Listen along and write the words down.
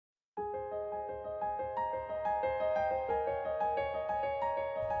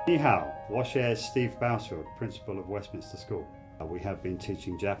Ni hao, 我是 Steve Bausfield, Principal of Westminster School. We have been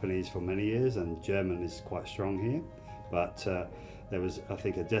teaching Japanese for many years and German is quite strong here, but there was, I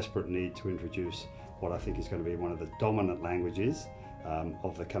think, a desperate need to introduce what I think is going to be one of the dominant languages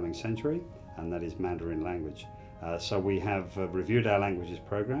of the coming century, and that is Mandarin language. So we have reviewed our languages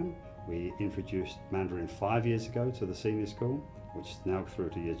program. We introduced Mandarin 5 years ago to the senior school, which is now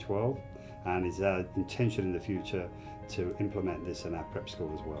through to year 12, and is our intention in the future to implement this in our prep school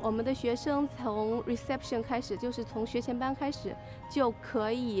as well. 我们的学生从 reception 开始，就是从学前班开始，就可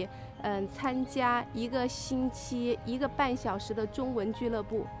以参加1个星期1个半小时的中文俱乐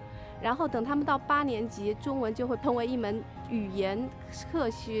部。然后等他们到8年级，中文就会成为一门语言课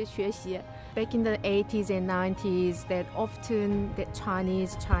学习。Back in the 80s and 90s, that often the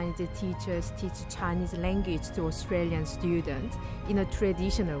Chinese teachers teach Chinese language to Australian students in a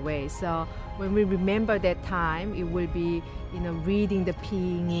traditional way. So when we remember that time, it will be, reading the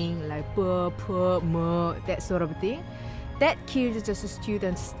pinyin like b, p, m, that sort of thing. That kills just the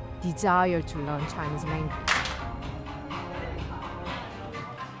students' desire to learn Chinese language.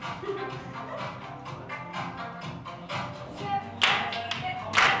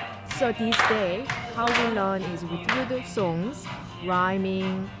 So these days, how we learn is with good songs,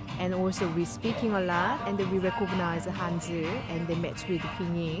 rhyming, and also we speaking a lot, and then we recognize Hanzi and they match with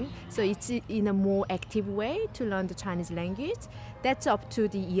Pinyin. So it's in a more active way to learn the Chinese language. That's up to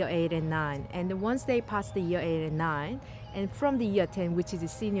the year 8 and 9. And once they pass the year 8 and 9, and from the year 10, which is the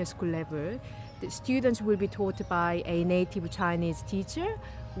senior school level, the students will be taught by a native Chinese teacher,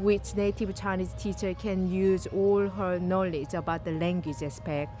 which native Chinese teacher can use all her knowledge about the language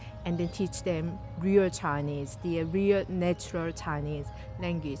aspect and then teach them real Chinese, the real natural Chinese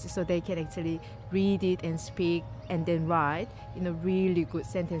language, so they can actually read it and speak and then write really good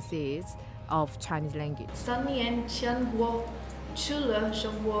sentences of Chinese language. 3年前我去了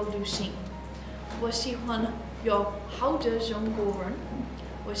中国旅行，我喜欢有好的中国人，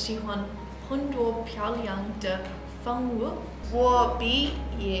我喜欢很多漂亮的房屋。我毕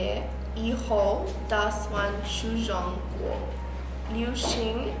业以后打算去中国旅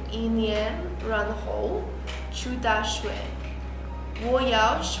行1年，然后去大学。我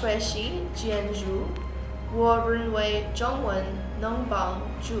要学习建筑，我认为中文能帮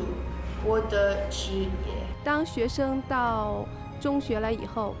助我的职业。当学生到中学了以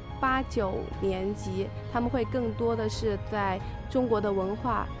后，8、9年级，他们会更多的是在中国的文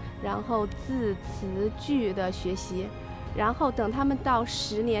化，然后字词句的学习。然后等他们到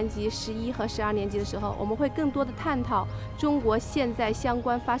10年级、11和12年级的时候，我们会更多的探讨中国现在相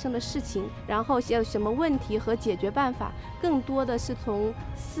关发生的事情，然后有什么问题和解决办法，更多的是从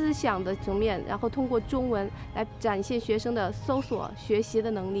思想的层面，然后通过中文来展现学生的搜索、学习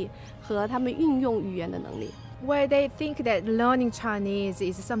的能力和他们运用语言的能力。Where they think that learning Chinese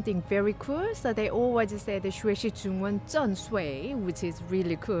is something very cool, so they always say the 学习中文真水, which is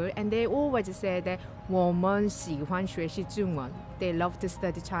really cool, and they always say that 我们喜欢学习中文. They love to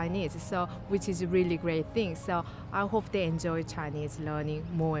study Chinese, so which is a really great thing. So I hope they enjoy Chinese learning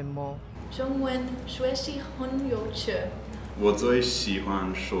more and more. 中文学习很有趣。我最喜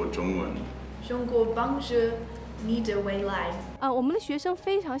欢说中文。中国帮助你的未来。我们的学生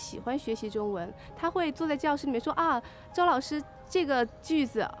非常喜欢学习中文，他会坐在教室里面说啊，周老师这个句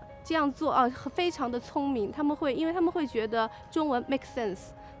子这样做啊，非常的聪明。因为他们会觉得中文 make sense，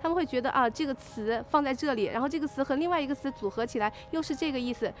 他们会觉得啊，这个词放在这里，然后这个词和另外一个词组合起来又是这个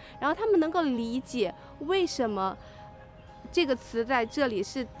意思，然后他们能够理解为什么这个词在这里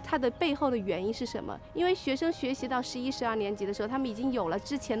是它的背后的原因是什么？因为学生学习到11、12年级的时候，他们已经有了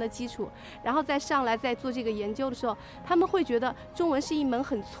之前的基础，然后再上来再做这个研究的时候，他们会觉得中文是一门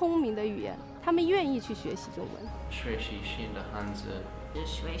很聪明的语言，他们愿意去学习中文。学习新的汉字，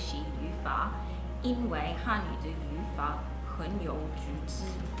学习语法，因为汉语的语法很有句子，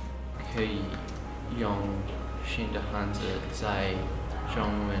可以用新的汉字在中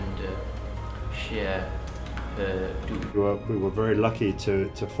文的写。We were very lucky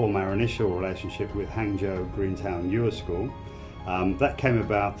to form our initial relationship with Hangzhou Greentown Newer School. That came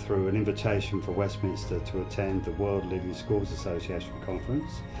about through an invitation for Westminster to attend the World Leading Schools Association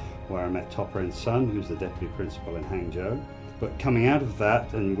conference, where I met Topren's son, who's the deputy principal in Hangzhou. But coming out of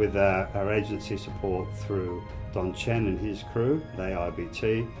that, and with our agency support through Don Chen and his crew, the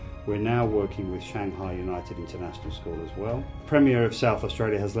AIBT, we're now working with Shanghai United International School as well. Premier of South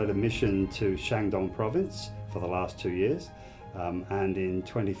Australia has led a mission to Shandong province for the last 2 years, and in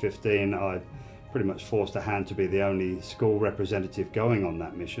 2015 I pretty much forced a hand to be the only school representative going on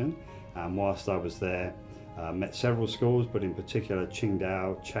that mission. And whilst I was there, met several schools, but in particular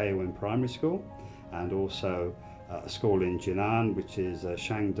Qingdao Chewen Primary School, and also a school in Jinan, which is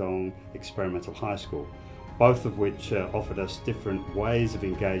Shandong Experimental High School, both of which offered us different ways of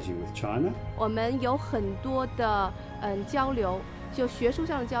engaging with China. 我们有很多的交流，就学术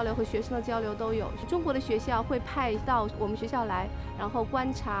上的交流和学生的交流都有。中国的学校会派到我们学校来，然后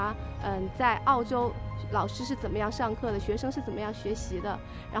观察在澳洲老师是怎么样上课的，学生是怎么样学习的。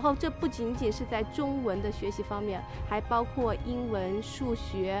然后这不仅仅是在中文的学习方面，还包括英文、数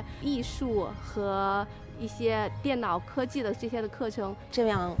学、艺术和一些电脑科技的这些的课程。这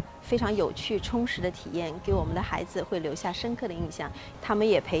样非常有趣充实的体验给我们的孩子会留下深刻的印象，他们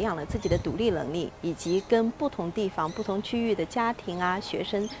也培养了自己的独立能力，以及跟不同地方不同区域的家庭啊学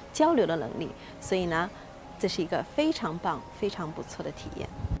生交流的能力，所以呢这是一个非常棒非常不错的体验。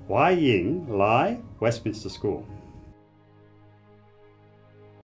Wai Ying Lai Westminster School.